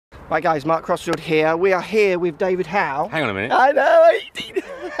Right guys, Mark Crossfield here. We are here with David Howell. Hang on a minute. I know,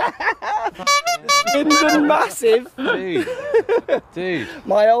 Swindon Massive. Dude.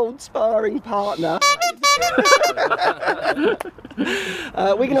 My old sparring partner.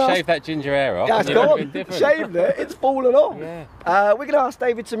 We're gonna shave that ginger hair off. Yeah, it's gone. Shaved it, it's fallen off. Yeah. We're going to ask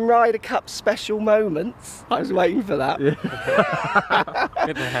David some Ryder Cup special moments. I was waiting for that. Yeah.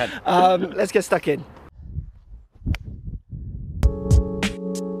 Good lad. Let's get stuck in.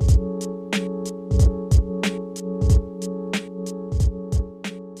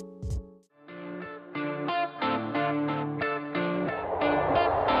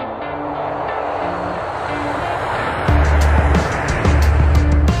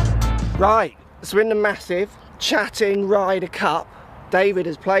 Right, Swindon Massive, chatting Ryder Cup. David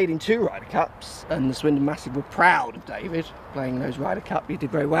has played in 2 Ryder Cups and the Swindon Massive were proud of David playing those Ryder Cup. He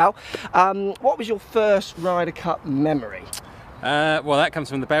did very well. What was your first Ryder Cup memory? Well, that comes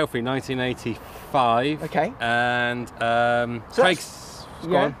from the Belfry, 1985. Okay. And So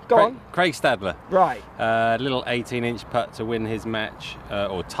Craig Stadler. Right. Little 18-inch putt to win his match,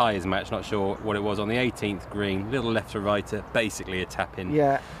 or tie his match, not sure what it was, on the 18th green. Little left to righter, basically a tap in.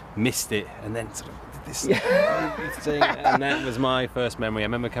 Yeah. Missed it, and then sort of did this thing, and that was my first memory. I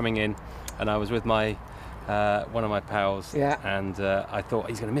remember coming in, and I was with my one of my pals, and I thought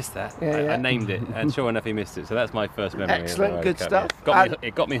he's going to miss that. I named it, and sure enough, he missed it. So that's my first memory. Excellent, good stuff.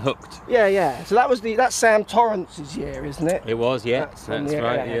 It got me hooked. Yeah. So that's Sam Torrance's year, isn't it? It was, yeah. That's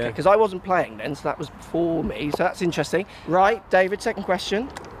right. Yeah. Because I wasn't playing then, so that was before me. So that's interesting. Right, David. Second question.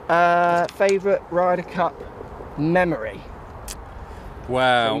 Favourite Ryder Cup memory?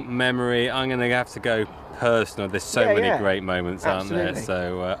 Wow, memory. I'm going to have to go personal. There's so many great moments, aren't there?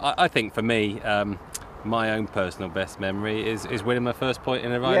 So I think for me, my own personal best memory is winning my first point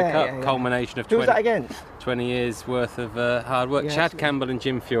in a Ryder Cup. Culmination of 20 years worth of hard work. Chad Campbell and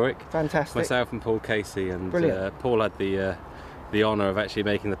Jim Furyk. Fantastic. Myself and Paul Casey, and Paul had the honour of actually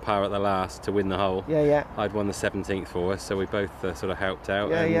making the par at the last to win the hole. I'd won the 17th for us, so we both sort of helped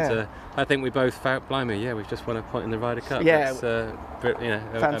out. I think we both felt, blimey, we've just won a point in the Ryder Cup. That's,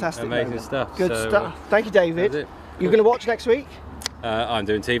 fantastic, amazing stuff. Good stuff. Thank you, David. You're going to watch next week? I'm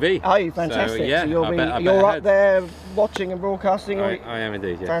doing TV. Are you? Fantastic. So, you're up there watching and broadcasting? I am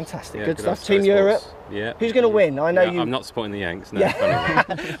indeed, yeah. Fantastic, good stuff. Team Europe? Yeah. Who's going to win? I know I'm not supporting the Yanks, no.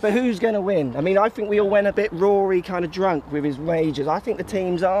 But who's going to win? I mean, I think we all went a bit Rory kind of drunk with his wages. I think the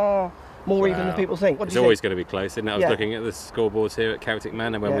teams are more even than people think. It's always going to be close, isn't it? I was looking at the scoreboards here at Celtic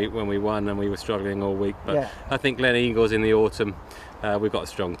Manor when we won, and we were struggling all week. But I think Glen Eagles in the autumn, we've got a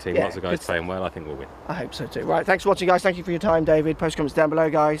strong team, lots of guys playing well. I think we'll win. I hope so too. Right, thanks for watching, guys. Thank you for your time, David. Post comments down below,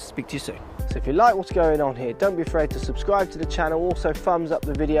 guys. Speak to you soon. So if you like what's going on here, don't be afraid to subscribe to the channel. Also thumbs up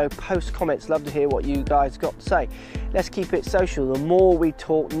the video, post comments. Love to hear what you guys got to say. Let's keep it social. The more we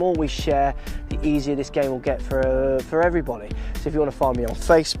talk, the more we share, the easier this game will get for everybody. So if you want to find me on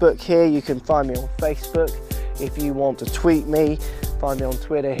Facebook here, you can find me on Facebook. If you want to tweet me, find me on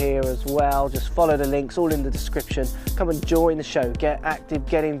Twitter here as well. Just follow the links, all in the description. Come and join the show. Get active,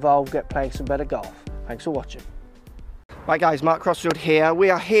 get involved, get playing some better golf. Thanks for watching. Right guys, Mark Crossfield here.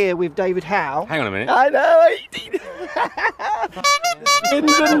 We are here with David Howell. Hang on a minute. I know,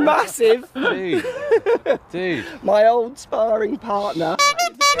 Swindon Massive. Dude. My old sparring partner.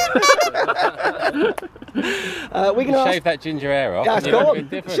 We're gonna shave that ginger hair off. Yeah, it's gone.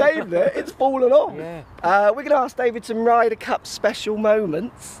 Shaved it, it's fallen off. Yeah. We're going to ask David some Ryder Cup special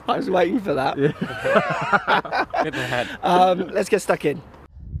moments. I was waiting for that. Good lad. Let's get stuck in.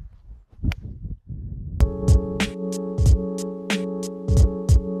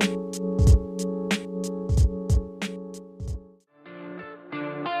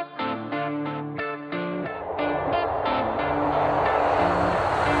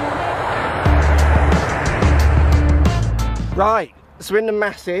 Right, Swindon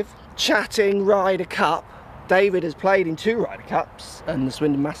Massive, chatting Ryder Cup. David has played in 2 Ryder Cups and the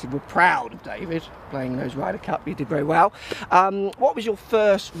Swindon Massive were proud of David playing those Ryder Cup. He did very well. What was your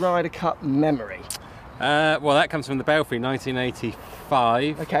first Ryder Cup memory? Well, that comes from the Belfry,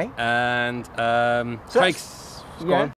 1985. Okay. And so Craig...